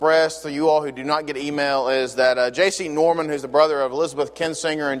request to you all who do not get email is that J.C. Norman, who's the brother of Elizabeth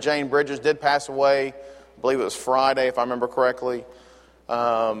Kinsinger and Jane Bridges, did pass away. I believe it was Friday, if I remember correctly.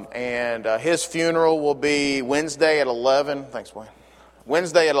 And his funeral will be Wednesday at 11. Thanks, Wayne.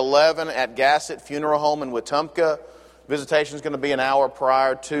 Wednesday at 11 at Gassett Funeral Home in Wetumpka. Visitation is going to be an hour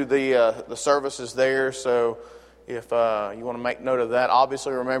prior to the services there. So if you want to make note of that,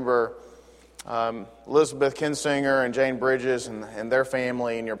 obviously remember Elizabeth Kinsinger and Jane Bridges and their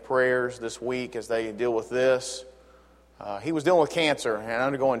family in your prayers this week as they deal with this. He was dealing with cancer and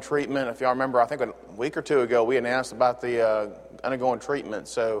undergoing treatment. If y'all remember, I think a week or two ago we announced about the undergoing treatment.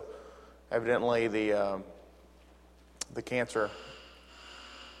 So evidently the cancer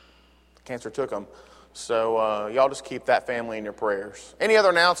took him. So y'all just keep that family in your prayers. Any other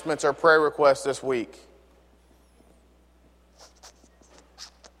announcements or prayer requests this week?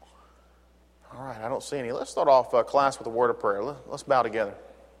 All right, I don't see any. Let's start off class with a word of prayer. Let's bow together.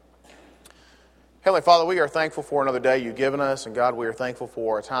 Heavenly Father, we are thankful for another day you've given us. And God, we are thankful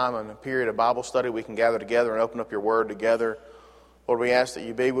for a time and a period of Bible study we can gather together and open up your word together. Lord, we ask that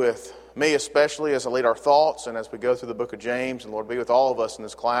you be with me especially as I lead our thoughts and as we go through the book of James. And Lord, be with all of us in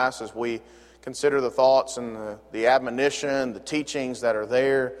this class as we consider the thoughts and the admonition, the teachings that are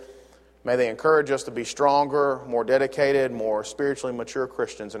there. May they encourage us to be stronger, more dedicated, more spiritually mature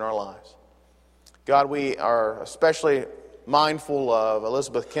Christians in our lives. God, we are especially mindful of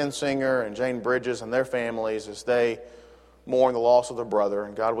Elizabeth Kinsinger and Jane Bridges and their families as they mourn the loss of their brother.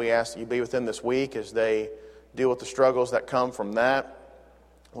 And God, we ask that you be with them this week as they deal with the struggles that come from that.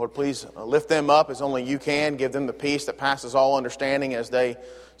 Lord, please lift them up as only you can. Give them the peace that passes all understanding as they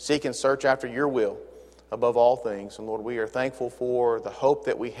seek and search after your will above all things. And Lord, we are thankful for the hope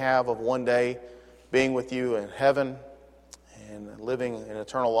that we have of one day being with you in heaven and living an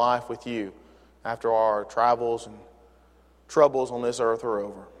eternal life with you after our travels and troubles on this earth are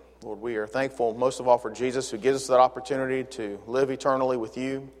over. Lord, we are thankful most of all for Jesus who gives us that opportunity to live eternally with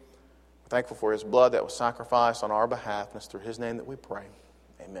you. We're thankful for his blood that was sacrificed on our behalf, and it's through his name that we pray.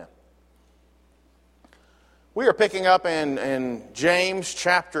 Amen. We are picking up in James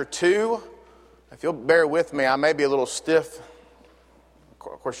chapter 2. If you'll bear with me, I may be a little stiff. Of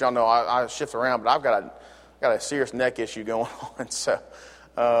course, y'all know I shift around, but I've got a serious neck issue going on. So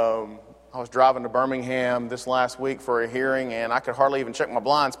I was driving to Birmingham this last week for a hearing, and I could hardly even check my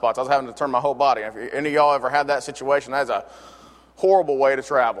blind spots. I was having to turn my whole body. If any of y'all ever had that situation, that's a horrible way to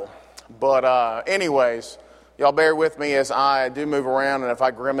travel. But anyways, y'all bear with me as I do move around, and if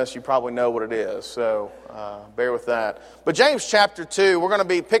I grimace, you probably know what it is. So bear with that. But James chapter 2, we're going to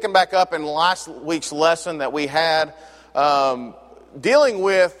be picking back up in last week's lesson that we had, dealing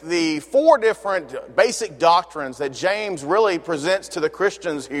with the 4 different basic doctrines that James really presents to the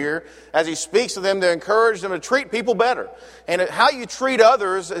Christians here as he speaks to them to encourage them to treat people better. And how you treat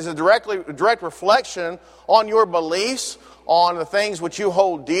others is a direct reflection on your beliefs, on the things which you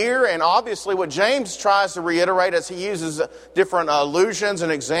hold dear, and obviously what James tries to reiterate as he uses different allusions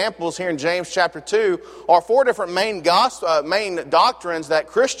and examples here in James chapter 2 are 4 different main doctrines that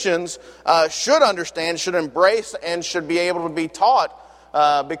Christians should understand, should embrace, and should be able to be taught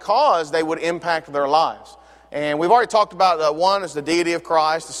because they would impact their lives. And we've already talked about one is the deity of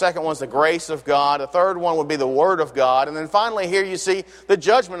Christ, the second one is the grace of God, the third one would be the Word of God, and then finally here you see the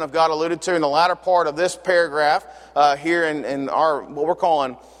judgment of God alluded to in the latter part of this paragraph here in our what we're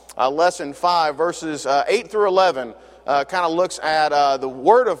calling lesson 5, verses 8 through 11. Kind of looks at the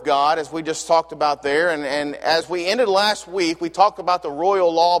Word of God as we just talked about there, and as we ended last week, we talked about the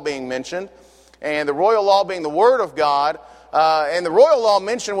royal law being mentioned, and the royal law being the Word of God. And the royal law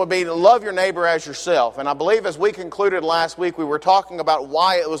mentioned would be to love your neighbor as yourself. And I believe as we concluded last week, we were talking about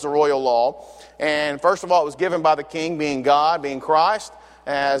why it was the royal law. And first of all, it was given by the king, being God, being Christ,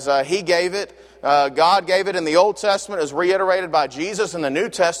 as he gave it. God gave it in the Old Testament, as reiterated by Jesus in the New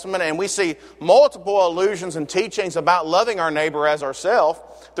Testament. And we see multiple allusions and teachings about loving our neighbor as ourselves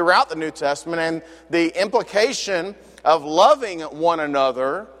throughout the New Testament. And the implication of loving one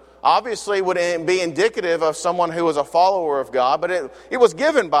another obviously would be indicative of someone who was a follower of God, but it was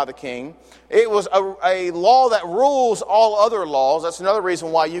given by the king. It was a law that rules all other laws. That's another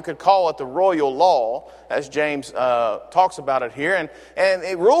reason why you could call it the royal law, as James talks about it here. And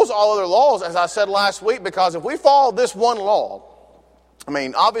it rules all other laws, as I said last week, because if we follow this one law, I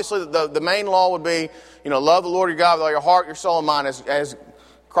mean, obviously the main law would be, love the Lord your God with all your heart, your soul, and mind. As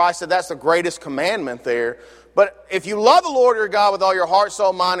Christ said, that's the greatest commandment there. But if you love the Lord your God with all your heart,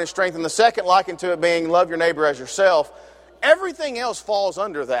 soul, mind, and strength, and the second likened to it being love your neighbor as yourself, everything else falls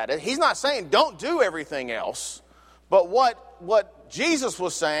under that. He's not saying don't do everything else, but what Jesus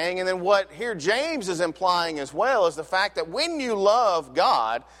was saying, and then what here James is implying as well, is the fact that when you love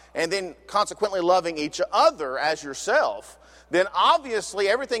God and then consequently loving each other as yourself, then obviously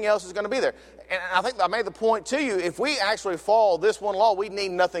everything else is going to be there. And I think I made the point to you, if we actually follow this one law, we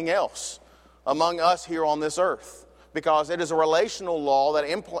need nothing else among us here on this earth, because it is a relational law that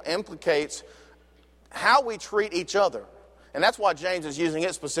implicates how we treat each other. And that's why James is using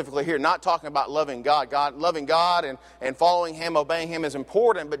it specifically here, not talking about loving God. Loving God and following Him, obeying Him is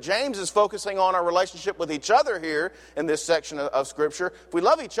important, but James is focusing on our relationship with each other here in this section of Scripture. If we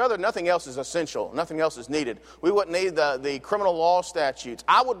love each other, nothing else is essential. Nothing else is needed. We wouldn't need the criminal law statutes.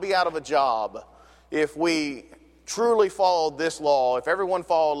 I would be out of a job if we truly followed this law. If everyone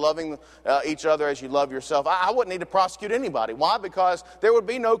followed loving each other as you love yourself, I wouldn't need to prosecute anybody. Why? Because there would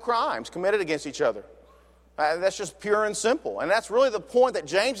be no crimes committed against each other. That's just pure and simple. And that's really the point that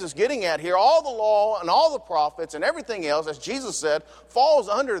James is getting at here. All the law and all the prophets and everything else, as Jesus said, falls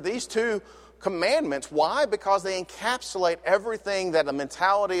under these two commandments. Why? Because they encapsulate everything that the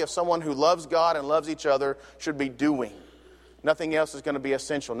mentality of someone who loves God and loves each other should be doing. Nothing else is going to be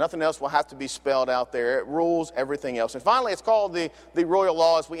essential. Nothing else will have to be spelled out there. It rules everything else. And finally, it's called the royal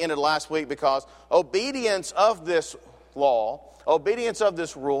law, as we ended last week, because obedience of this law, obedience of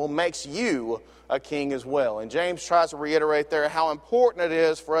this rule, makes you a king as well. And James tries to reiterate there how important it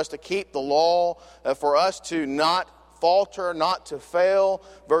is for us to keep the law, for us to not falter, not to fail.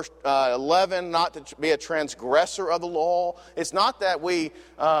 Verse 11, not to be a transgressor of the law. It's not that we,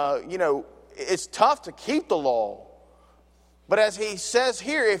 it's tough to keep the law. But as he says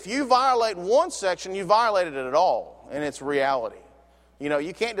here, if you violate one section, you violated it at all in its reality.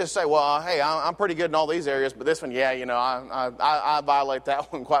 You can't just say, well, hey, I'm pretty good in all these areas, but this one, I violate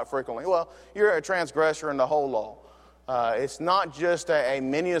that one quite frequently. Well, you're a transgressor in the whole law. It's not just a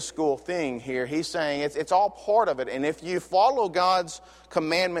minuscule thing here. He's saying it's all part of it. And if you follow God's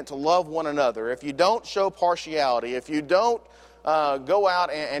commandment to love one another, if you don't show partiality, if you don't go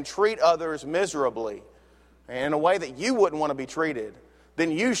out and treat others miserably in a way that you wouldn't want to be treated, then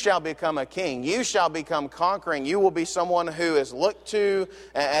you shall become a king. You shall become conquering. You will be someone who is looked to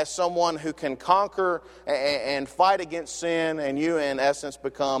as someone who can conquer and fight against sin, and you, in essence,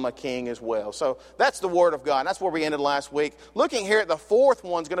 become a king as well. So that's the Word of God. And that's where we ended last week. Looking here at the fourth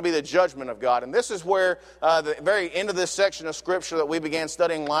one is going to be the judgment of God. And this is where the very end of this section of Scripture that we began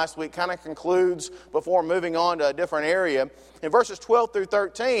studying last week kind of concludes before moving on to a different area. In verses 12 through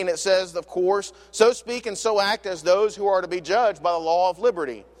 13, it says, of course, so speak and so act as those who are to be judged by the law of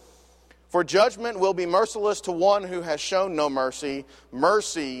liberty. For judgment will be merciless to one who has shown no mercy.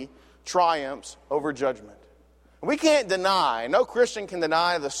 Mercy triumphs over judgment. We can't deny, no Christian can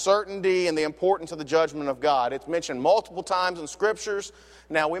deny the certainty and the importance of the judgment of God. It's mentioned multiple times in Scriptures.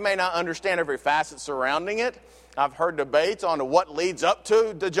 Now, we may not understand every facet surrounding it. I've heard debates on what leads up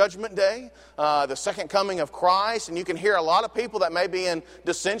to the judgment day, the second coming of Christ, and you can hear a lot of people that may be in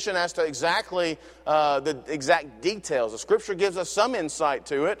dissension as to exactly the exact details. The Scripture gives us some insight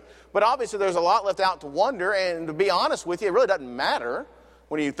to it, but obviously there's a lot left out to wonder, and to be honest with you, it really doesn't matter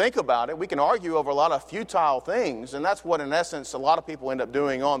when you think about it. We can argue over a lot of futile things, and that's what, in essence, a lot of people end up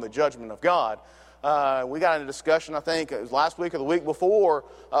doing on the judgment of God. We got into a discussion, I think it was last week or the week before,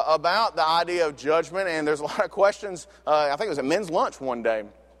 about the idea of judgment, and there's a lot of questions. I think it was at men's lunch one day,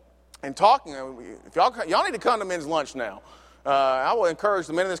 and talking. If y'all need to come to men's lunch now. I will encourage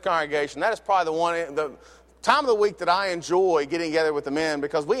the men in this congregation. That is probably the time of the week that I enjoy getting together with the men,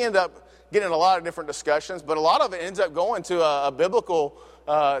 because we end up getting a lot of different discussions, but a lot of it ends up going to a biblical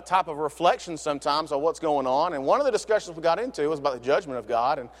type of reflection sometimes on what's going on. And one of the discussions we got into was about the judgment of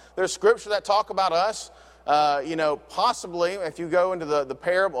God. And there's scripture that talk about us, possibly, if you go into the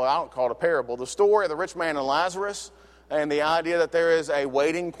parable, I don't call it a parable, the story of the rich man and Lazarus, and the idea that there is a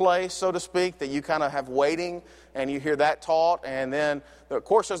waiting place, so to speak, that you kind of have waiting, and you hear that taught. And then, of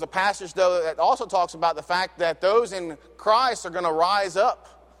course, there's a passage, though, that also talks about the fact that those in Christ are going to rise up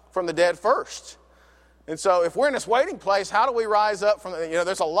from the dead first. And so if we're in this waiting place, how do we rise up from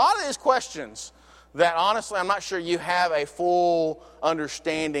there's a lot of these questions that honestly I'm not sure you have a full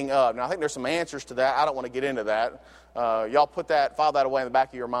understanding of. Now I think there's some answers to that. I don't want to get into that. Y'all file that away in the back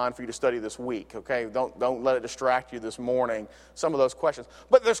of your mind for you to study this week, okay? Don't let it distract you this morning, some of those questions.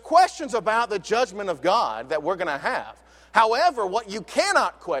 But there's questions about the judgment of God that we're going to have. However, what you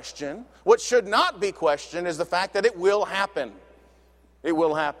cannot question, what should not be questioned, is the fact that it will happen. It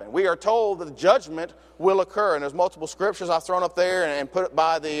will happen. We are told that the judgment will occur. And there's multiple scriptures I've thrown up there and put it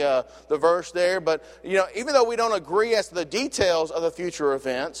by the verse there. But, even though we don't agree as to the details of the future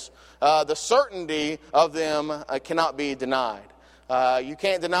events, the certainty of them cannot be denied. You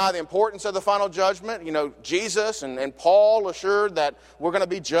can't deny the importance of the final judgment. You know, Jesus and Paul assured that we're going to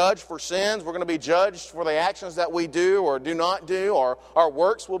be judged for sins. We're going to be judged for the actions that we do or do not do. Or our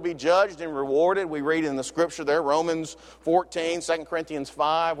works will be judged and rewarded. We read in the Scripture there, Romans 14, 2 Corinthians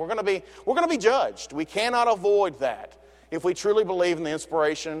 5. We're going to be judged. We cannot avoid that if we truly believe in the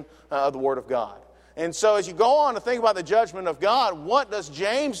inspiration of the Word of God. And so as you go on to think about the judgment of God, what does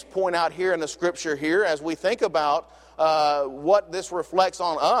James point out here in the Scripture here as we think about what this reflects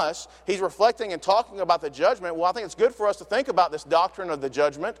on us? He's reflecting and talking about the judgment. Well, I think it's good for us to think about this doctrine of the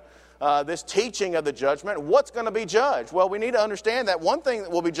judgment, this teaching of the judgment. What's going to be judged? Well, we need to understand that one thing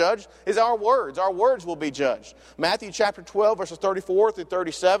that will be judged is our words. Our words will be judged. Matthew chapter 12, verses 34 through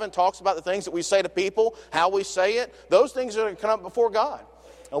 37 talks about the things that we say to people, how we say it. Those things are going to come up before God.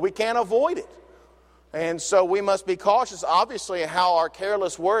 And we can't avoid it. And so we must be cautious, obviously, how our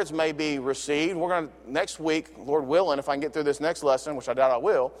careless words may be received. We're going to, next week, Lord willing, if I can get through this next lesson, which I doubt I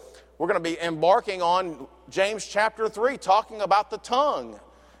will, we're going to be embarking on James chapter 3, talking about the tongue.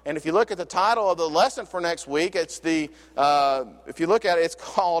 And if you look at the title of the lesson for next week, it's if you look at it, it's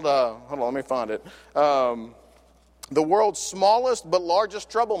called, hold on, let me find it, The World's Smallest But Largest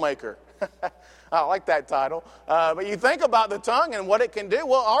Troublemaker. I like that title. But you think about the tongue and what it can do.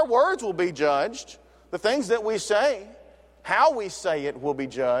 Well, our words will be judged. The things that we say, how we say it will be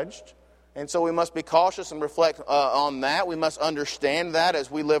judged. And so we must be cautious and reflect on that. We must understand that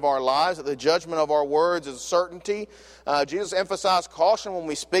as we live our lives, that the judgment of our words is a certainty. Jesus emphasized caution when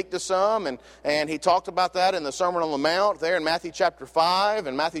we speak to some, and he talked about that in the Sermon on the Mount there in Matthew chapter 5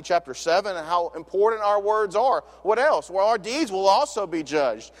 and Matthew chapter 7, and how important our words are. What else? Well, our deeds will also be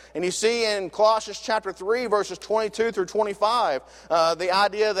judged. And you see in Colossians chapter 3, verses 22 through 25, the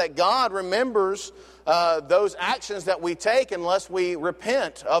idea that God remembers those actions that we take unless we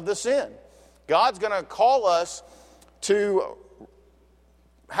repent of the sin. God's going to call us to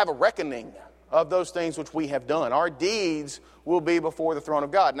have a reckoning of those things which we have done. Our deeds will be before the throne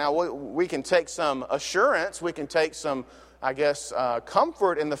of God. Now, we can take some assurance, we can take some,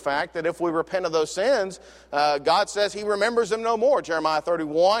 comfort in the fact that if we repent of those sins, God says He remembers them no more. Jeremiah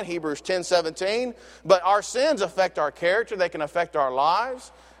 31, Hebrews 10:17. But our sins affect our character, they can affect our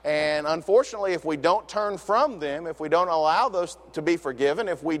lives. And unfortunately, if we don't turn from them, if we don't allow those to be forgiven,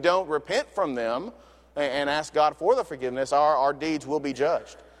 if we don't repent from them and ask God for the forgiveness, our deeds will be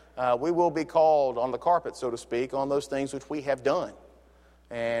judged. We will be called on the carpet, so to speak, on those things which we have done.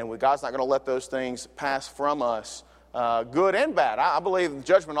 And God's not going to let those things pass from us, good and bad. I believe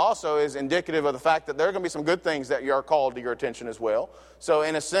judgment also is indicative of the fact that there are going to be some good things that are called to your attention as well. So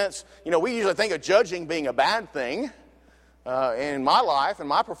in a sense, we usually think of judging being a bad thing. In my life, in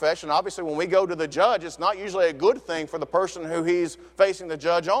my profession, obviously when we go to the judge, it's not usually a good thing for the person who he's facing the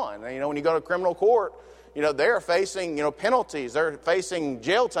judge on. When you go to criminal court, they're facing, penalties. They're facing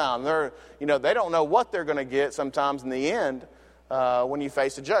jail time. They don't know what they're going to get sometimes in the end when you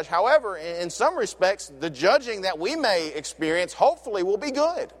face a judge. However, in some respects, the judging that we may experience hopefully will be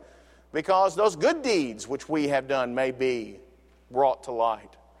good, because those good deeds which we have done may be brought to light.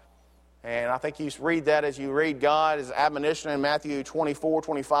 And I think you read that as you read God's admonition in Matthew 24,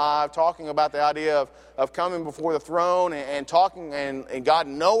 25, talking about the idea of coming before the throne and talking and God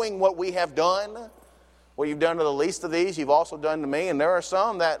knowing what we have done. What you've done to the least of these, you've also done to me. And there are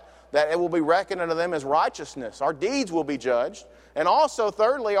some that it will be reckoned unto them as righteousness. Our deeds will be judged. And also,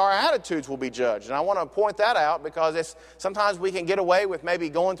 thirdly, our attitudes will be judged. And I want to point that out because sometimes we can get away with maybe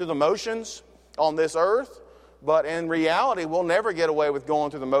going through the motions on this earth. But in reality, we'll never get away with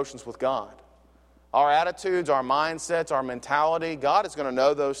going through the motions with God. Our attitudes, our mindsets, our mentality, God is going to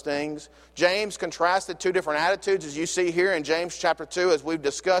know those things. James contrasted two different attitudes, as you see here in James chapter 2, as we've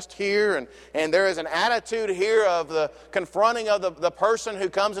discussed here. And there is an attitude here of the confronting of the person who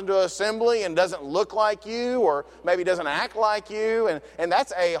comes into assembly and doesn't look like you or maybe doesn't act like you. And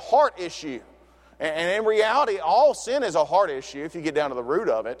that's a heart issue. And in reality, all sin is a heart issue if you get down to the root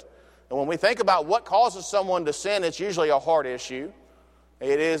of it. And when we think about what causes someone to sin, it's usually a heart issue.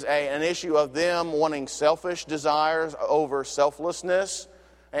 It is an issue of them wanting selfish desires over selflessness.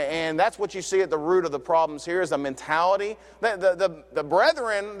 And that's what you see at the root of the problems here is a mentality. The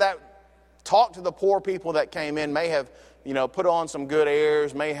brethren that talked to the poor people that came in may have put on some good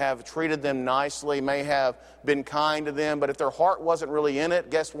airs, may have treated them nicely, may have been kind to them. But if their heart wasn't really in it,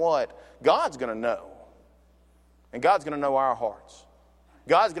 guess what? God's going to know. And God's going to know our hearts.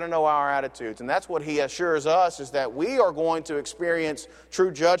 God's going to know our attitudes, and that's what He assures us, is that we are going to experience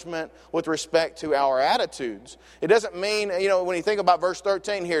true judgment with respect to our attitudes. It doesn't mean, when you think about verse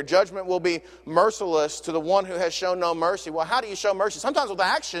 13 here, judgment will be merciless to the one who has shown no mercy. Well, how do you show mercy? Sometimes with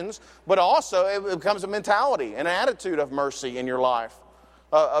actions, but also it becomes a mentality, an attitude of mercy in your life,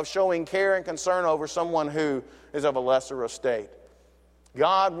 of showing care and concern over someone who is of a lesser estate.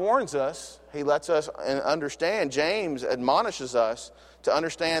 God warns us. He lets us understand. James admonishes us to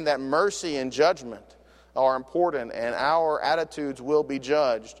understand that mercy and judgment are important, and our attitudes will be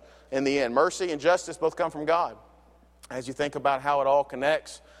judged in the end. Mercy and justice both come from God. As you think about how it all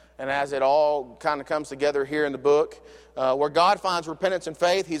connects, and as it all kind of comes together here in the book, where God finds repentance and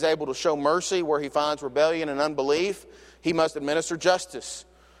faith, He's able to show mercy. Where He finds rebellion and unbelief, He must administer justice.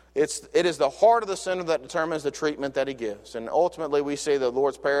 It is the heart of the sinner that determines the treatment that He gives. And ultimately we see the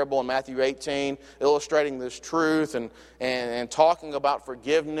Lord's parable in Matthew 18 illustrating this truth and talking about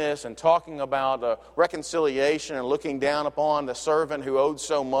forgiveness and talking about reconciliation and looking down upon the servant who owed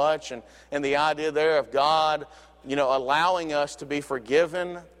so much, and the idea there of God allowing us to be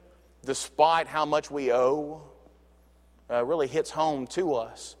forgiven despite how much we owe really hits home to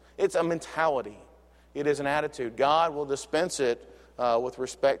us. It's a mentality. It is an attitude. God will dispense it with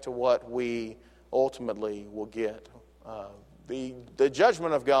respect to what we ultimately will get. The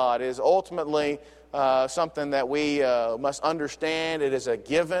judgment of God is ultimately something that we must understand. It is a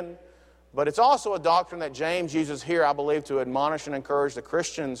given, but it's also a doctrine that James uses here, I believe, to admonish and encourage the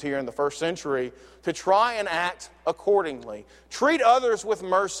Christians here in the first century to try and act accordingly. Treat others with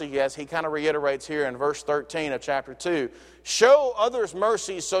mercy, as he kind of reiterates here in verse 13 of chapter 2. Show others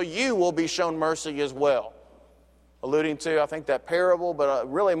mercy so you will be shown mercy as well. Alluding to, I think, that parable,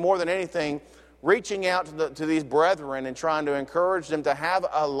 but really more than anything, reaching out to these brethren and trying to encourage them to have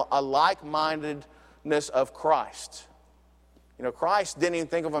a like-mindedness of Christ. Christ didn't even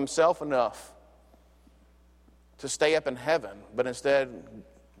think of Himself enough to stay up in heaven, but instead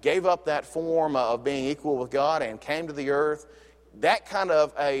gave up that form of being equal with God and came to the earth. That kind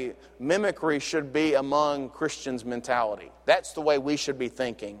of a mimicry should be among Christians' mentality. That's the way we should be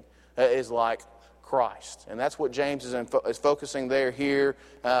thinking, is like Christ. And that's what James is focusing there here.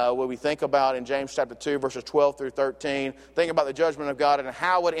 When we think about in James chapter 2, verses 12 through 13, think about the judgment of God and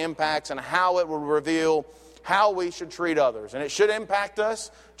how it impacts and how it will reveal how we should treat others. And it should impact us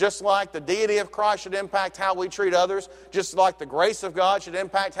just like the deity of Christ should impact how we treat others, just like the grace of God should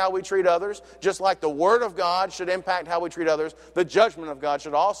impact how we treat others, just like the Word of God should impact how we treat others. The judgment of God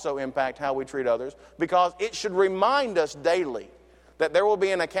should also impact how we treat others, because it should remind us daily that there will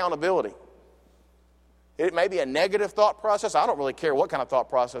be an accountability. It may be a negative thought process. I don't really care what kind of thought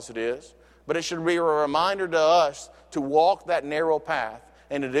process it is, but it should be a reminder to us to walk that narrow path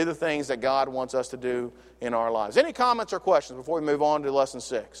and to do the things that God wants us to do in our lives. Any comments or questions before we move on to lesson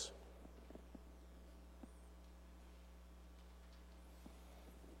 6?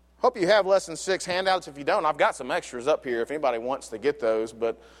 Hope you have lesson 6 handouts. If you don't, I've got some extras up here if anybody wants to get those.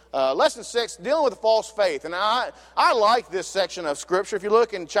 But lesson 6, dealing with false faith. And I like this section of Scripture. If you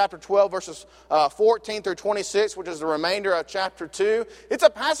look in chapter 12, verses 14 through 26, which is the remainder of chapter 2, it's a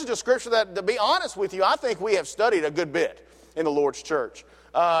passage of Scripture that, to be honest with you, I think we have studied a good bit in the Lord's church.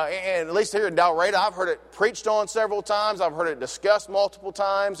 And at least here in Dalraida, I've heard it preached on several times. I've heard it discussed multiple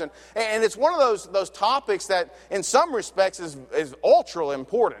times. And it's one of those topics that in some respects is ultra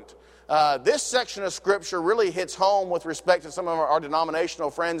important. This section of Scripture really hits home with respect to some of our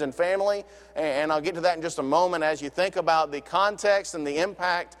denominational friends and family. And I'll get to that in just a moment as you think about the context and the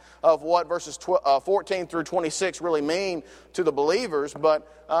impact of what verses 14 through 26 really mean to the believers. But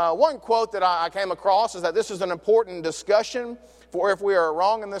one quote that I came across is that this is an important discussion. For if we are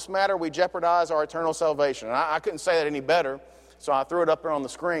wrong in this matter, we jeopardize our eternal salvation. And I couldn't say that any better, so I threw it up there on the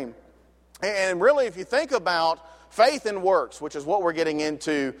screen. And really, if you think about faith and works, which is what we're getting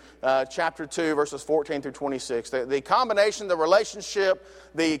into chapter 2, verses 14 through 26, the combination, the relationship,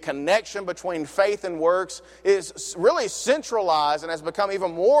 the connection between faith and works is really centralized and has become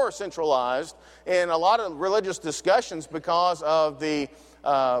even more centralized in a lot of religious discussions because of the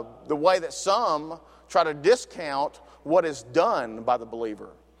way that some try to discount what is done by the believer,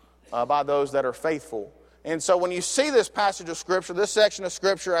 by those that are faithful. And so when you see this passage of Scripture, this section of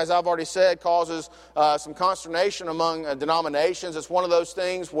Scripture, as I've already said, causes some consternation among denominations. It's one of those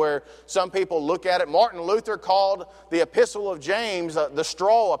things where some people look at it. Martin Luther called the Epistle of James the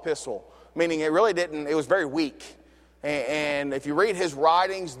straw epistle, meaning it was very weak. And if you read his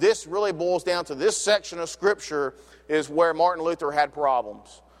writings, this really boils down to this section of Scripture is where Martin Luther had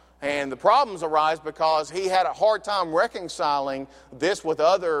problems. And the problems arise because he had a hard time reconciling this with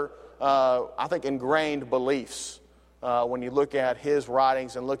other, I think, ingrained beliefs when you look at his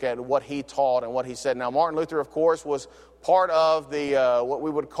writings and look at what he taught and what he said. Now, Martin Luther, of course, was part of the what we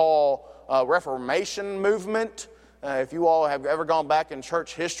would call Reformation movement. If you all have ever gone back in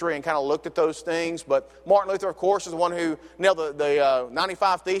church history and kind of looked at those things. But Martin Luther, of course, is the one who nailed the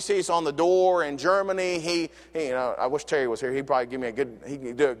 95 Theses on the door in Germany. He I wish Terry was here. He'd probably give me he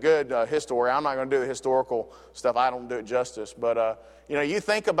could do a good history. I'm not going to do the historical stuff. I don't do it justice. But, you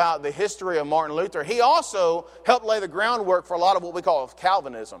think about the history of Martin Luther. He also helped lay the groundwork for a lot of what we call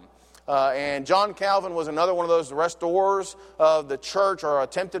Calvinism. And John Calvin was another one of those restorers of the church, or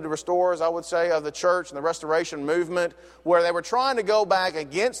attempted restorers, I would say, of the church and the Restoration movement, where they were trying to go back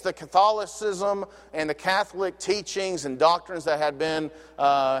against the Catholicism and the Catholic teachings and doctrines that had been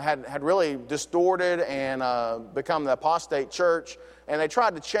had really distorted and become the apostate church. And they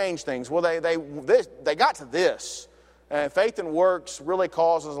tried to change things. Well, they got to this. And faith and works really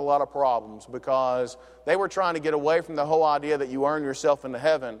causes a lot of problems, because they were trying to get away from the whole idea that you earn yourself into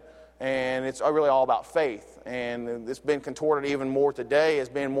heaven. And it's really all about faith. And it's been contorted even more today as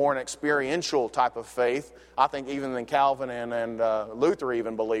being more an experiential type of faith, I think, even than Calvin and Luther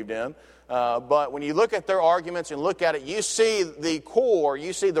even believed in. But when you look at their arguments and look at it, you see the core,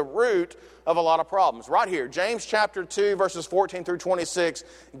 you see the root of a lot of problems. Right here, James chapter 2, verses 14 through 26,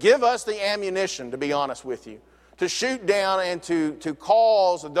 give us the ammunition, to be honest with you, to shoot down and to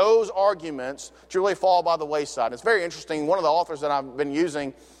cause those arguments to really fall by the wayside. It's very interesting. One of the authors that I've been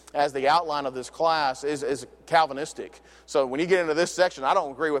using as the outline of this class is Calvinistic. So when you get into this section, I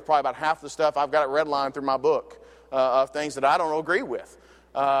don't agree with probably about half the stuff. I've got it redlined through my book of things that I don't agree with.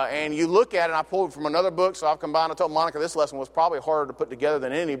 And you look at it, and I pulled from another book, so I've combined. I told Monica this lesson was probably harder to put together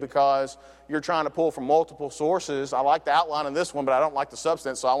than any, because you're trying to pull from multiple sources. I like the outline in this one, but I don't like the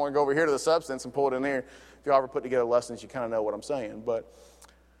substance, so I want to go over here to the substance and pull it in there. If you ever put together lessons, you kind of know what I'm saying. But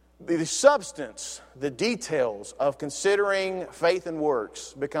the substance, the details of considering faith and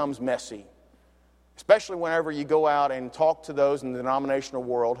works becomes messy. Especially whenever you go out and talk to those in the denominational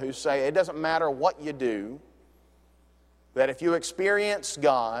world who say it doesn't matter what you do, that if you experience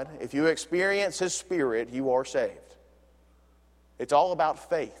God, if you experience His Spirit, you are saved. It's all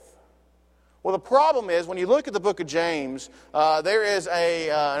about faith. Well, the problem is, when you look at the book of James, there is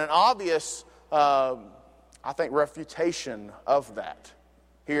an obvious, I think, refutation of that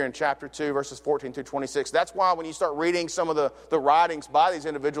here in chapter 2, verses 14 through 26. That's why when you start reading some of the writings by these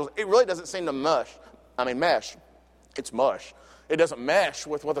individuals, it really doesn't seem to mesh. It's mush. It doesn't mesh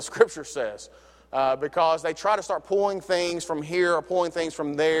with what the Scripture says. Because they try to start pulling things from here or pulling things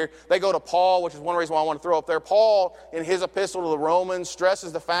from there. They go to Paul, which is one reason why I want to throw up there. Paul, in his epistle to the Romans,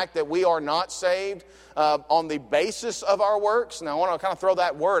 stresses the fact that we are not saved on the basis of our works. Now, I want to kind of throw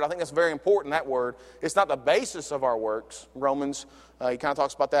that word. I think that's very important, that word. It's not the basis of our works. Romans, he kind of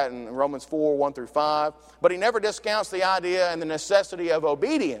talks about that in Romans 4, 1 through 5. But he never discounts the idea and the necessity of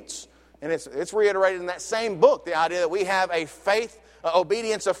obedience. And it's reiterated in that same book, the idea that we have a faith,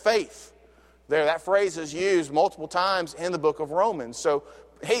 obedience of faith. That phrase is used multiple times in the book of Romans. So,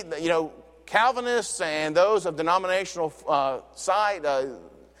 Calvinists and those of denominational side,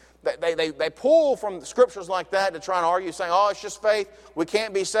 they pull from scriptures like that to try and argue, saying, it's just faith. We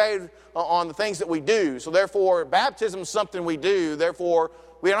can't be saved on the things that we do. So therefore, baptism is something we do. Therefore,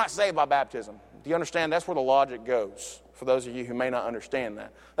 we are not saved by baptism. Do you understand? That's where the logic goes, for those of you who may not understand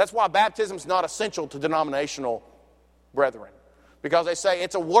that. That's why baptism is not essential to denominational brethren. Because they say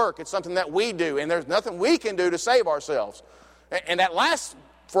it's a work, it's something that we do, and there's nothing we can do to save ourselves. And that last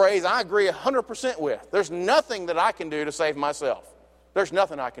phrase I agree 100% with. There's nothing that I can do to save myself. There's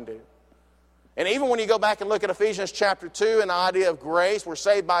nothing I can do. And even when you go back and look at Ephesians chapter 2 and the idea of grace, we're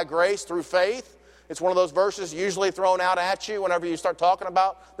saved by grace through faith. It's one of those verses usually thrown out at you whenever you start talking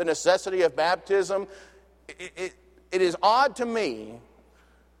about the necessity of baptism. It is odd to me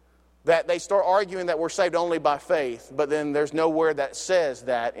that they start arguing that we're saved only by faith, but then there's nowhere that says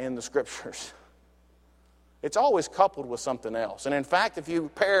that in the Scriptures. It's always coupled with something else. And in fact, if you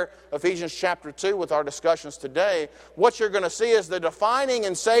pair Ephesians chapter 2 with our discussions today, what you're going to see is the defining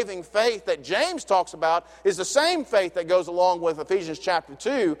and saving faith that James talks about is the same faith that goes along with Ephesians chapter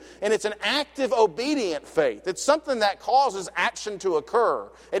 2, and it's an active, obedient faith. It's something that causes action to occur.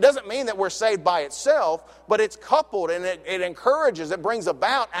 It doesn't mean that we're saved by itself, but it's coupled and it encourages, it brings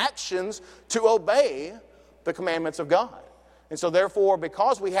about actions to obey the commandments of God. And so therefore,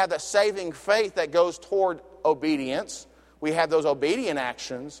 because we have that saving faith that goes toward obedience, we have those obedient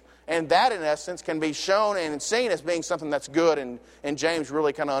actions, and that in essence can be shown and seen as being something that's good, and James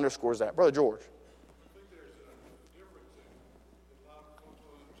really kind of underscores that. Brother George. I think there's a difference in a lot of folks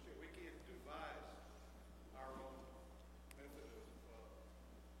don't understand. We can't devise our own method of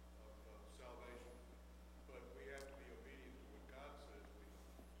salvation, but we have to be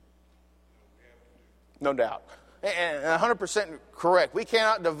No doubt. And 100% correct. We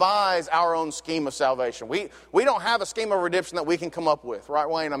cannot devise our own scheme of salvation. We don't have a scheme of redemption that we can come up with, right,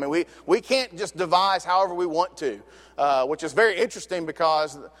 Wayne? I mean, we can't just devise however we want to, which is very interesting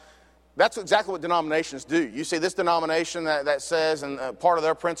because that's exactly what denominations do. You see this denomination that says, and part of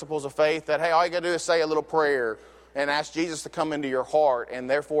their principles of faith, that, hey, all you got to do is say a little prayer and ask Jesus to come into your heart, and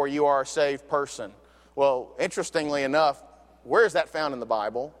therefore you are a saved person. Well, interestingly enough, where is that found in the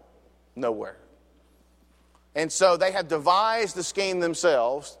Bible? Nowhere. And so they have devised the scheme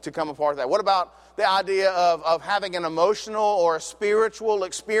themselves to come apart of that. What about the idea of having an emotional or a spiritual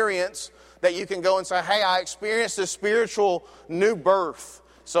experience that you can go and say, hey, I experienced this spiritual new birth,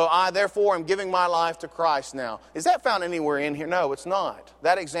 so I therefore am giving my life to Christ now. Is that found anywhere in here? No, it's not.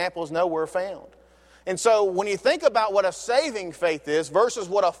 That example is nowhere found. And so when you think about what a saving faith is versus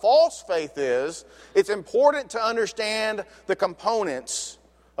what a false faith is, it's important to understand the components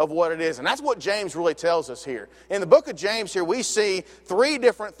of what it is. And that's what James really tells us here. In the book of James here, we see three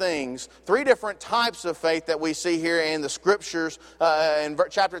different things, three different types of faith that we see here in the Scriptures in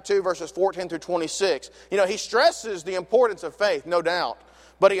chapter 2, verses 14 through 26. You know, he stresses the importance of faith, no doubt.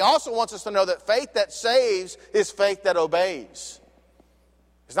 But he also wants us to know that faith that saves is faith that obeys.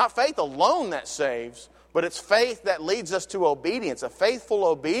 It's not faith alone that saves, but it's faith that leads us to obedience. A faithful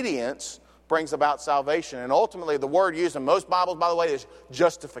obedience brings about salvation. And ultimately, the word used in most Bibles, by the way, is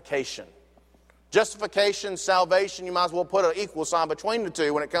justification. Justification, salvation, you might as well put an equal sign between the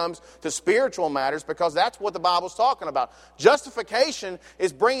two when it comes to spiritual matters, because that's what the Bible's talking about. Justification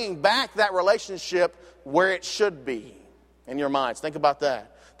is bringing back that relationship where it should be in your minds. Think about that.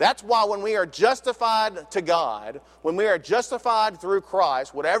 That's why when we are justified to God, when we are justified through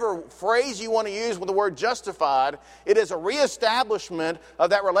Christ, whatever phrase you want to use with the word justified, it is a reestablishment of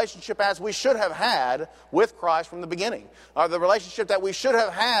that relationship as we should have had with Christ from the beginning. Or the relationship that we should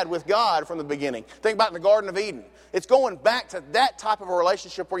have had with God from the beginning. Think about the Garden of Eden. It's going back to that type of a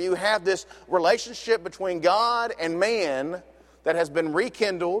relationship where you have this relationship between God and man that has been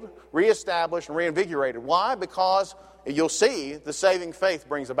rekindled, reestablished, and reinvigorated. Why? Because you'll see the saving faith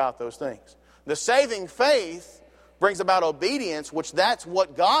brings about those things. The saving faith brings about obedience, which that's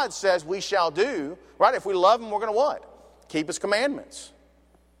what God says we shall do. Right? If we love Him, we're going to what? Keep His commandments.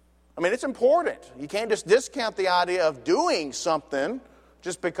 I mean, it's important. You can't just discount the idea of doing something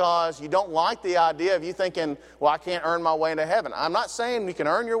just because you don't like the idea of you thinking, well, I can't earn my way into heaven. I'm not saying you can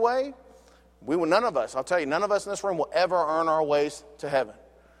earn your way. None of us, I'll tell you, none of us in this room will ever earn our ways to heaven.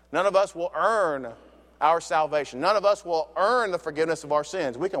 None of us will earn our salvation. None of us will earn the forgiveness of our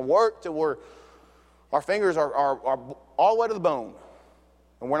sins. We can work till our fingers are all the way to the bone,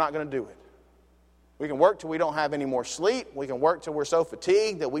 and we're not going to do it. We can work till we don't have any more sleep. We can work till we're so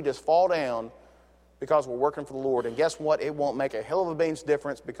fatigued that we just fall down because we're working for the Lord. And guess what? It won't make a hill of a bean's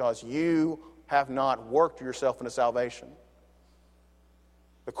difference because you have not worked yourself into salvation.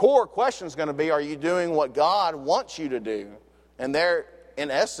 The core question is going to be, are you doing what God wants you to do? And there, in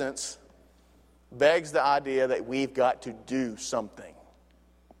essence, begs the idea that we've got to do something.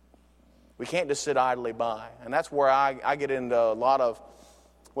 We can't just sit idly by. And that's where I get into a lot of,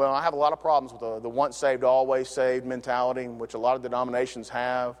 well, I have a lot of problems with the once saved, always saved mentality, which a lot of denominations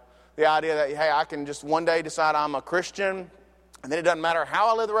have. The idea that, hey, I can just one day decide I'm a Christian, and then it doesn't matter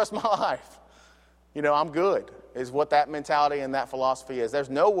how I live the rest of my life. You know, I'm good, is what that mentality and that philosophy is. There's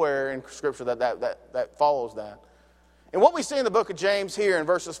nowhere in Scripture that follows that. And what we see in the book of James here in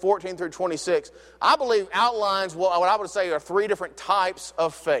verses 14 through 26, I believe outlines what I would say are three different types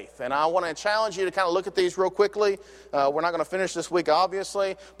of faith. And I want to challenge you to kind of look at these real quickly. We're not going to finish this week,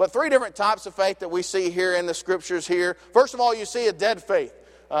 obviously. But three different types of faith that we see here in the Scriptures here. First of all, you see a dead faith.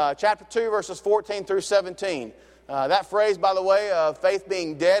 Chapter 2, verses 14 through 17. That phrase, by the way, of faith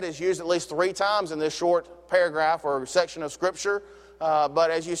being dead is used at least 3 times in this short paragraph or section of Scripture. But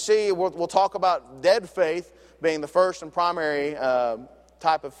as you see, we'll talk about dead faith being the first and primary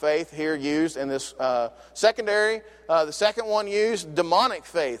type of faith here used in this secondary. The second one used, demonic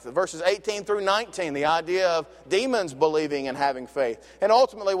faith, verses 18 through 19, the idea of demons believing and having faith. And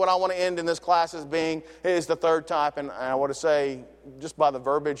ultimately what I want to end in this class is the third type, and I want to say, just by the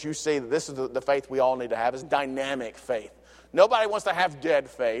verbiage, you see that this is the faith we all need to have, is dynamic faith. Nobody wants to have dead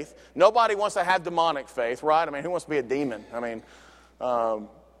faith. Nobody wants to have demonic faith, right? I mean, who wants to be a demon? I mean,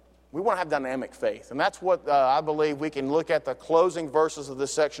 we want to have dynamic faith. And that's what I believe we can look at the closing verses of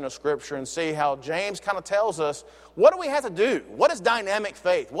this section of Scripture and see how James kind of tells us, what do we have to do? What is dynamic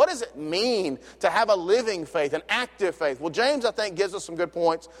faith? What does it mean to have a living faith, an active faith? Well, James, I think, gives us some good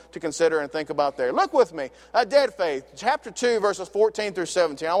points to consider and think about there. Look with me. Dead faith, chapter 2, verses 14 through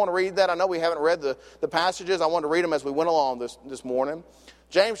 17. I want to read that. I know we haven't read the passages. I want to read them as we went along this morning.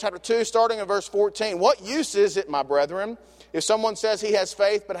 James chapter 2, starting in verse 14. What use is it, my brethren, if someone says he has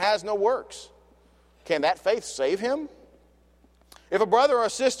faith but has no works? Can that faith save him? If a brother or a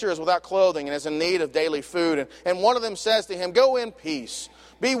sister is without clothing and is in need of daily food, and one of them says to him, go in peace,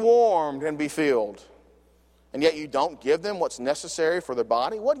 be warmed and be filled, and yet you don't give them what's necessary for their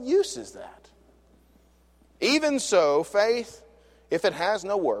body, what use is that? Even so, faith, if it has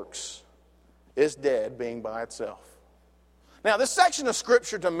no works, is dead, being by itself. Now, this section of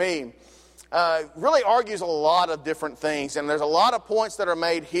Scripture to me really argues a lot of different things, and there's a lot of points that are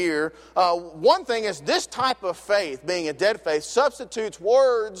made here. One thing is this type of faith, being a dead faith, substitutes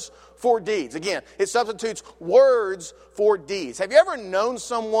words for deeds. Again, it substitutes words for deeds. Have you ever known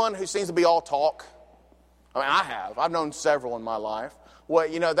someone who seems to be all talk? I mean, I have. I've known several in my life. Well,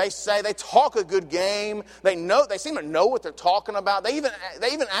 they talk a good game. They seem to know what they're talking about. They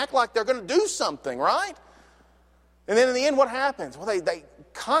even act like they're going to do something, right? And then in the end, what happens? Well, they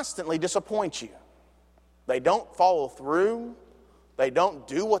constantly disappoint you. They don't follow through. They don't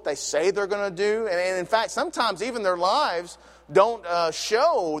do what they say they're going to do. And in fact, sometimes even their lives don't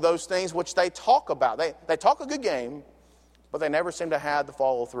show those things which they talk about. They talk a good game, but they never seem to have the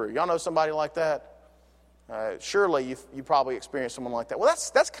follow through. Y'all know somebody like that? Surely you probably experienced someone like that. Well,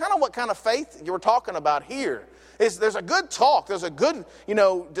 that's kind of what kind of faith you were talking about here. There's a good talk. There's a good,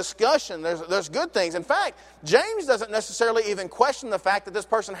 discussion. There's good things. In fact, James doesn't necessarily even question the fact that this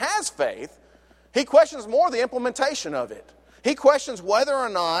person has faith. He questions more the implementation of it. He questions whether or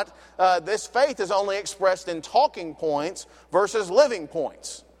not this faith is only expressed in talking points versus living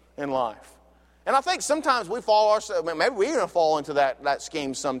points in life. And I think sometimes we maybe we even fall into that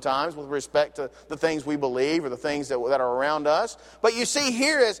scheme sometimes with respect to the things we believe or the things that are around us. But you see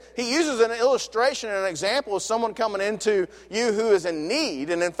here is he uses an illustration and an example of someone coming into you who is in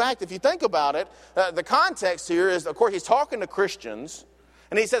need. And in fact, if you think about it, the context here is, of course, he's talking to Christians.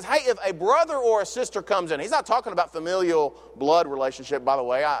 And he says, hey, if a brother or a sister comes in, he's not talking about familial blood relationship, by the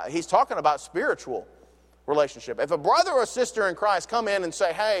way. He's talking about spiritual relationship. If a brother or sister in Christ come in and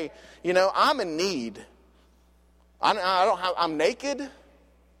say, hey, I'm in need. I'm naked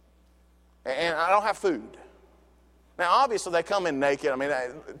and I don't have food. Now, obviously, they come in naked. I mean,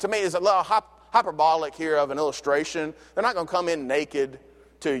 to me, it's a little hyperbolic here of an illustration. They're not going to come in naked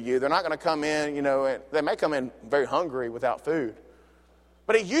to you. They're not going to come in, they may come in very hungry without food.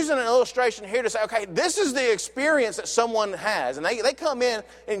 But he's using an illustration here to say, okay, this is the experience that someone has. And they come in,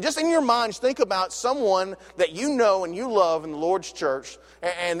 and just in your minds, think about someone that you know and you love in the Lord's church,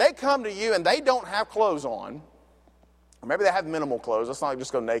 and they come to you and they don't have clothes on. Or maybe they have minimal clothes. Let's not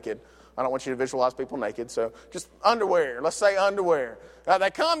just go naked. I don't want you to visualize people naked. So just underwear. Let's say underwear. They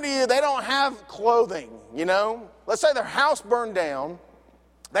come to you, they don't have clothing, Let's say their house burned down.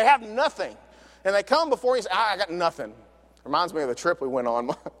 They have nothing. And they come before you and say, I got nothing. Reminds me of the trip we went on.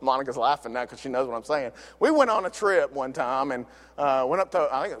 Monica's laughing now because she knows what I'm saying. We went on a trip one time and went up to,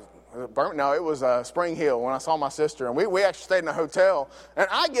 I think it was Spring Hill when I saw my sister. And we actually stayed in a hotel. And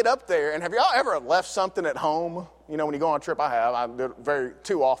I get up there, and have y'all ever left something at home? When you go on a trip, I do it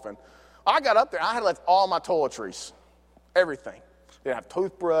too often. I got up there, I had left all my toiletries, everything. Didn't have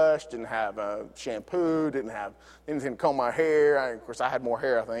toothbrush, didn't have shampoo, didn't have anything to comb my hair. Of course, I had more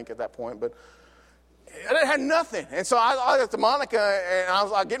hair, I think, at that point, but I had nothing. And so I got to Monica, and I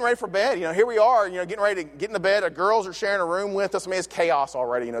was like getting ready for bed. Here we are, getting ready to get in the bed. The girls are sharing a room with us. I mean, it's chaos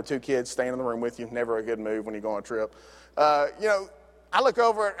already. 2 kids staying in the room with you. Never a good move when you go on a trip. I look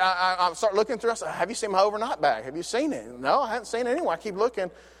over, I start looking through. I said, have you seen my overnight bag? Have you seen it? No, I haven't seen it anywhere. I keep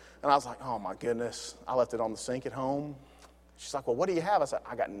looking. And I was like, oh, my goodness. I left it on the sink at home. She's like, well, what do you have? I said,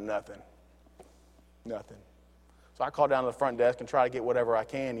 I got nothing. Nothing. So I called down to the front desk and try to get whatever I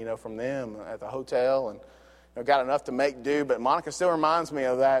can, from them at the hotel, and got enough to make do. But Monica still reminds me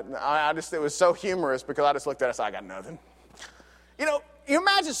of that. It was so humorous because I just looked at it and said, I got nothing. You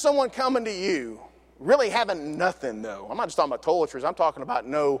imagine someone coming to you really having nothing, though. I'm not just talking about toiletries. I'm talking about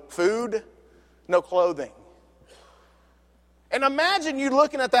no food, no clothing. And imagine you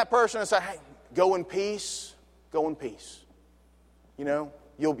looking at that person and say, hey, go in peace, go in peace.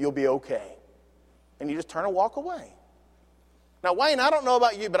 You'll be okay. And you just turn and walk away. Now, Wayne, I don't know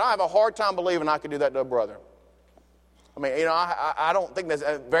about you, but I have a hard time believing I could do that to a brother. I mean, I don't think that's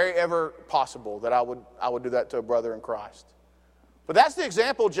very ever possible that I would do that to a brother in Christ. But that's the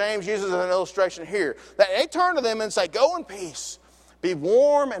example James uses as an illustration here. That they turn to them and say, go in peace, be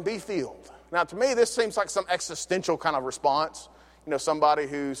warm and be filled. Now, to me, this seems like some existential kind of response. Somebody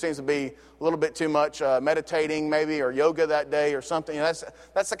who seems to be a little bit too much meditating maybe or yoga that day or something.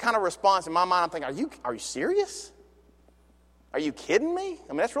 That's the kind of response in my mind. I'm thinking, are you serious? Are you kidding me?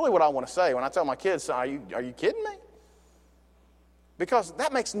 I mean, that's really what I want to say when I tell my kids, are you kidding me? Because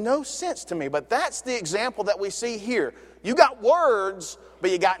that makes no sense to me. But that's the example that we see here. You got words,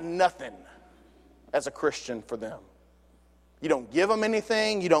 but you got nothing as a Christian for them. You don't give them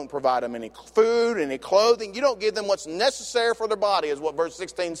anything. You don't provide them any food, any clothing. You don't give them what's necessary for their body, is what verse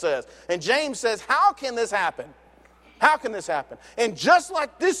 16 says. And James says, how can this happen? How can this happen? And just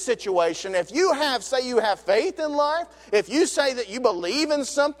like this situation, if you say you have faith in life, if you say that you believe in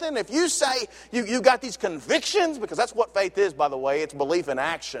something, if you say you got these convictions, because that's what faith is, by the way, it's belief in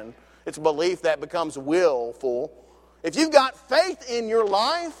action. It's belief that becomes willful. If you've got faith in your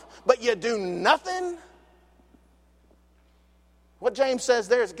life, but you do nothing, what James says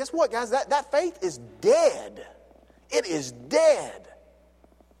there is, guess what, guys? That faith is dead. It is dead.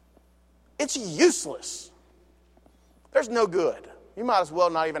 It's useless. There's no good. You might as well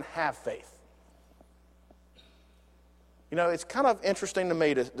not even have faith. You know, it's kind of interesting to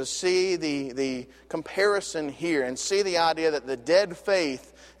me to see the comparison here and see the idea that the dead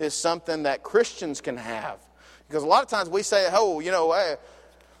faith is something that Christians can have. Because a lot of times we say, oh, you know,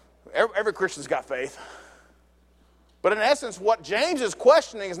 every Christian's got faith. But in essence, what James is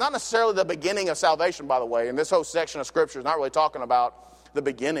questioning is not necessarily the beginning of salvation, by the way. And this whole section of Scripture is not really talking about the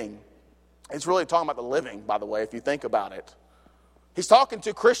beginning. It's really talking about the living, by the way, if you think about it. He's talking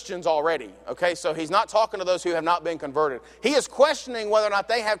to Christians already, okay? So he's not talking to those who have not been converted. He is questioning whether or not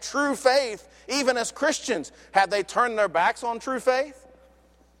they have true faith, even as Christians. Have they turned their backs on true faith?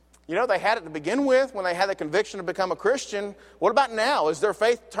 You know, they had it to begin with when they had the conviction to become a Christian. What about now? Is their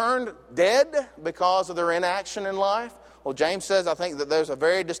faith turned dead because of their inaction in life? Well, James says, I think that there's a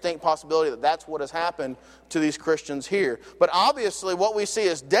very distinct possibility that that's what has happened to these Christians here. But obviously, what we see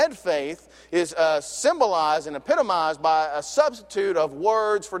as dead faith is symbolized and epitomized by a substitute of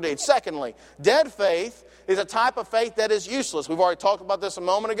words for deeds. Secondly, dead faith is a type of faith that is useless. We've already talked about this a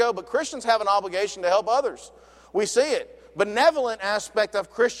moment ago, but Christians have an obligation to help others. We see it. Benevolent aspect of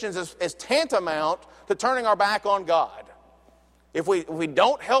Christians is tantamount to turning our back on God. If we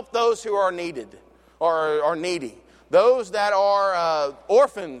don't help those who are needed or are needy, those that are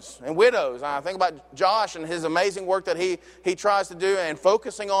orphans and widows. I think about Josh and his amazing work that he tries to do and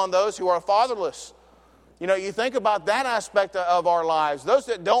focusing on those who are fatherless. You know, you think about that aspect of our lives. Those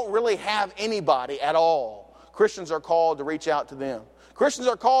that don't really have anybody at all. Christians are called to reach out to them. Christians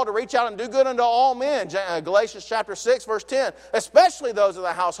are called to reach out and do good unto all men. Galatians chapter 6, verse 10. Especially those of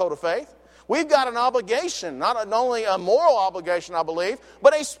the household of faith. We've got an obligation, not only a moral obligation, I believe,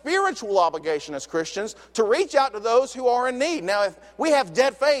 but a spiritual obligation as Christians to reach out to those who are in need. Now, if we have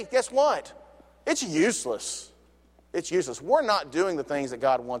dead faith, guess what? It's useless. It's useless. We're not doing the things that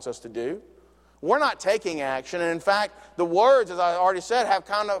God wants us to do. We're not taking action. And in fact, the words, as I already said, have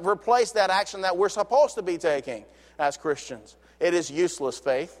kind of replaced that action that we're supposed to be taking as Christians. It is useless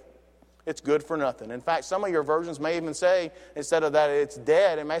faith. It's good for nothing. In fact, some of your versions may even say, instead of that it's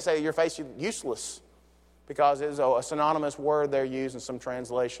dead, it may say your faith is useless because it is a synonymous word they're used in some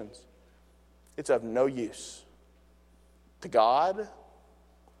translations. It's of no use to God.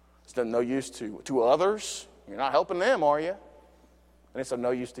 It's of no use to others. You're not helping them, are you? And it's of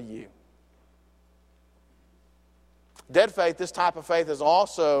no use to you. Dead faith, this type of faith, is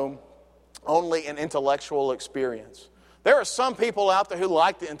also only an intellectual experience. There are some people out there who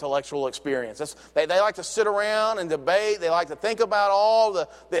like the intellectual experience. They like to sit around and debate. They like to think about all the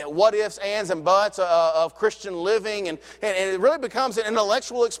what ifs, ands, and buts of Christian living. And it really becomes an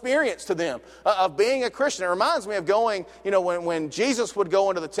intellectual experience to them of being a Christian. It reminds me of going, you know, when Jesus would go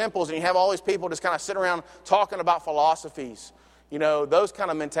into the temples and you have all these people just kind of sit around talking about philosophies. You know, those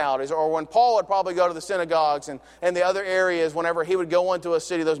kind of mentalities. Or when Paul would probably go to the synagogues and the other areas whenever he would go into a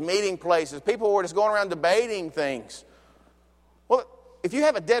city, those meeting places. People were just going around debating things. Well, if you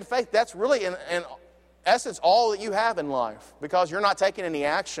have a dead faith, that's really, in essence, all that you have in life because you're not taking any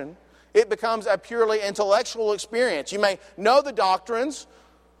action. It becomes a purely intellectual experience. You may know the doctrines,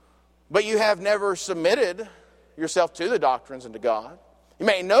 but you have never submitted yourself to the doctrines and to God. You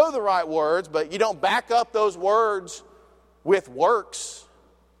may know the right words, but you don't back up those words with works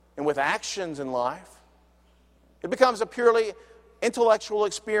and with actions in life. It becomes a purely intellectual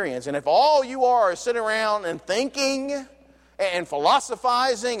experience. And if all you are is sitting around and thinking and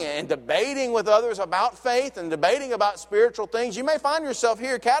philosophizing and debating with others about faith and debating about spiritual things, you may find yourself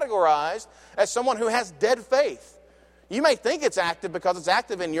here categorized as someone who has dead faith. You may think it's active because it's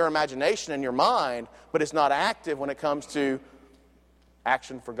active in your imagination and your mind, but it's not active when it comes to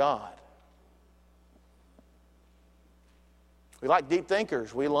action for God. We like deep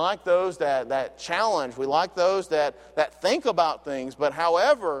thinkers. We like those that challenge. We like those that think about things. But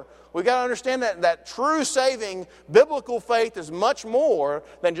however, we've got to understand that true saving biblical faith is much more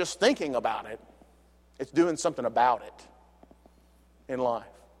than just thinking about it. It's doing something about it. in life.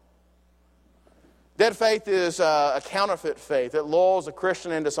 Dead faith is a counterfeit faith. It lulls a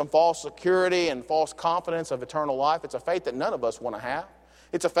Christian into some false security and false confidence of eternal life. It's a faith that none of us want to have.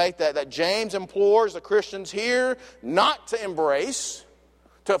 It's a faith that James implores the Christians here not to embrace,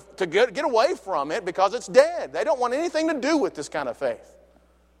 to get away from it because it's dead. They don't want anything to do with this kind of faith.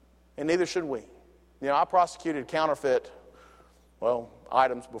 And neither should we. I prosecuted counterfeit,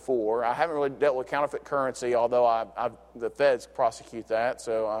 items before. I haven't really dealt with counterfeit currency, although the feds prosecute that.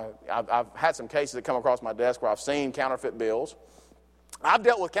 So I've had some cases that come across my desk where I've seen counterfeit bills. I've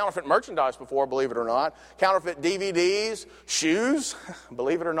dealt with counterfeit merchandise before, believe it or not. Counterfeit DVDs, shoes,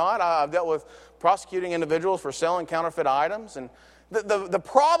 believe it or not. I've dealt with prosecuting individuals for selling counterfeit items. And the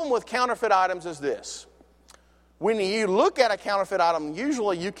problem with counterfeit items is this. When you look at a counterfeit item,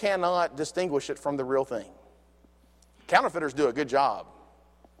 usually you cannot distinguish it from the real thing. Counterfeiters do a good job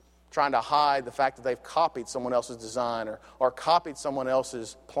trying to hide the fact that they've copied someone else's design or copied someone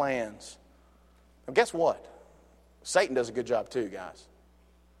else's plans. And guess what? Satan does a good job too, guys.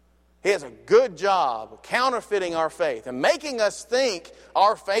 He has a good job of counterfeiting our faith and making us think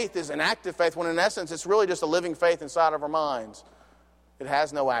our faith is an active faith when in essence it's really just a living faith inside of our minds. It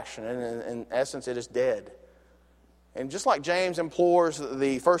has no action, and in essence it is dead. And just like James implores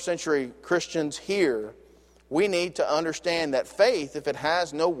the first century Christians here, we need to understand that faith, if it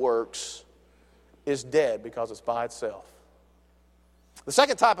has no works, is dead because it's by itself. The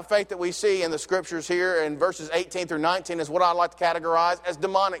second type of faith that we see in the Scriptures here in verses 18 through 19 is what I'd like to categorize as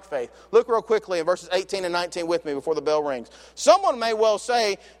demonic faith. Look real quickly at verses 18 and 19 with me before the bell rings. Someone may well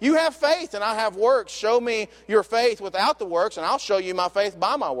say, you have faith and I have works. Show me your faith without the works and I'll show you my faith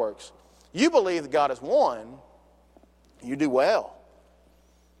by my works. You believe that God is one. You do well.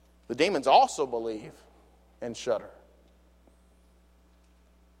 The demons also believe and shudder.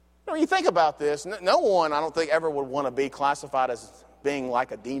 When you think about this, no one, I don't think, ever would want to be classified as being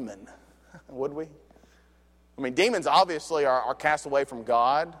like a demon, would we? I mean, demons obviously are cast away from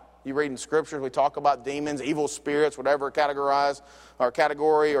God. You read in Scriptures, we talk about demons, evil spirits, whatever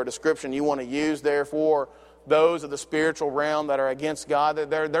category or description you want to use there for those of the spiritual realm that are against God.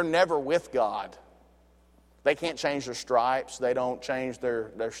 They're never with God. They can't change their stripes. They don't change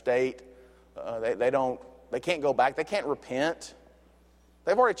their state. They can't go back. They can't repent.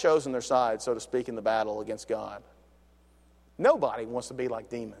 They've already chosen their side, so to speak, in the battle against God. Nobody wants to be like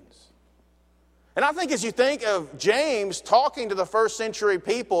demons. And I think as you think of James talking to the first century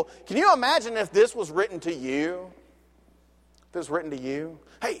people, can you imagine if this was written to you? If this was written to you?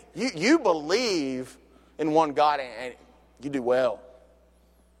 Hey, you believe in one God and you do well.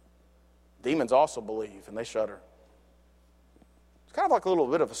 Demons also believe and they shudder. It's kind of like a little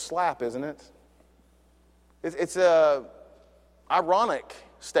bit of a slap, isn't it? It's a ironic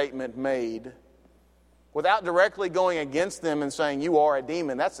statement made without directly going against them and saying you are a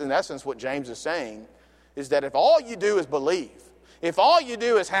demon. That's in essence what James is saying, is that if all you do is believe, if all you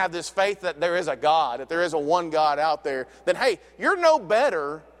do is have this faith that there is a God, that there is a one God out there, then hey, you're no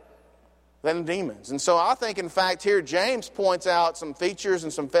better than demons. And so I think in fact here James points out some features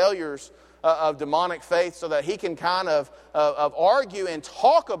and some failures of demonic faith so that he can kind of argue and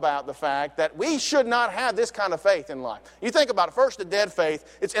talk about the fact that we should not have this kind of faith in life. You think about it. First, the dead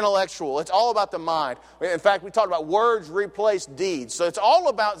faith, it's intellectual. It's all about the mind. In fact, we talked about words replace deeds. So it's all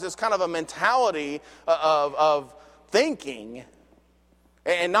about this kind of a mentality of thinking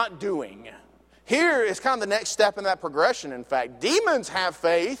and not doing. Here is kind of the next step in that progression, in fact. Demons have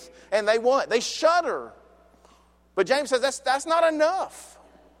faith and they shudder. But James says that's not enough.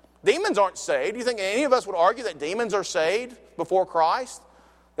 Demons aren't saved. Do you think any of us would argue that demons are saved before Christ?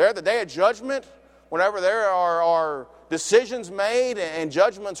 There at the day of judgment, whenever there are decisions made and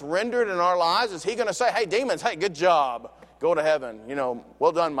judgments rendered in our lives, is he going to say, hey, demons, hey, good job. Go to heaven.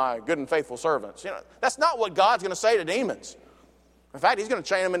 Well done, my good and faithful servants. That's not what God's going to say to demons. In fact, he's going to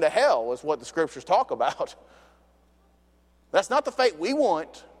chain them into hell, is what the Scriptures talk about. That's not the fate we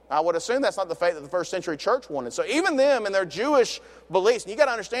want. I would assume that's not the faith that the first century church wanted. So even them and their Jewish beliefs, and you got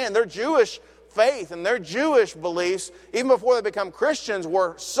to understand, their Jewish faith and their Jewish beliefs, even before they become Christians,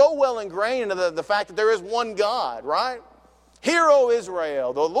 were so well ingrained into the fact that there is one God, right? Hear, O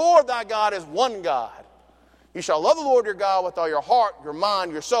Israel, the Lord thy God is one God. You shall love the Lord your God with all your heart, your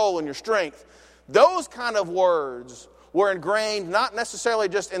mind, your soul, and your strength. Those kind of words were ingrained not necessarily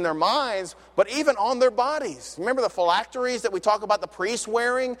just in their minds, but even on their bodies. Remember the phylacteries that we talk about the priests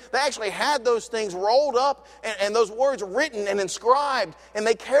wearing? They actually had those things rolled up and those words written and inscribed, and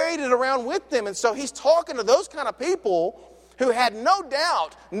they carried it around with them. And so he's talking to those kind of people who had no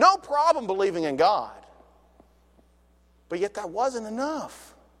doubt, no problem believing in God. But yet that wasn't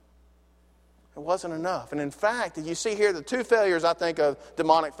enough. It wasn't enough. And in fact, you see here the two failures, I think, of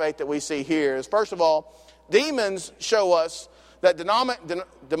demonic faith that we see here is, first of all, demons show us that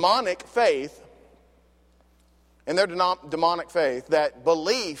demonic faith, in their demonic faith, that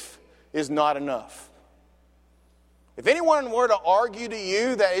belief is not enough. If anyone were to argue to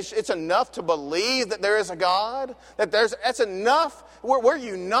you that it's enough to believe that there is a God, that's enough, we're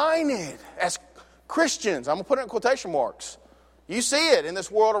united as Christians. I'm going to put it in quotation marks. You see it in this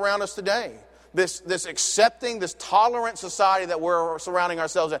world around us today. This accepting, this tolerant society that we're surrounding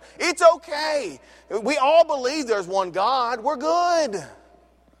ourselves in. It's okay. We all believe there's one God. We're good.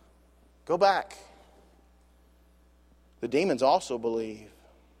 Go back. The demons also believe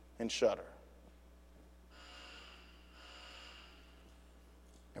and shudder.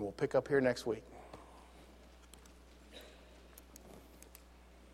 And we'll pick up here next week.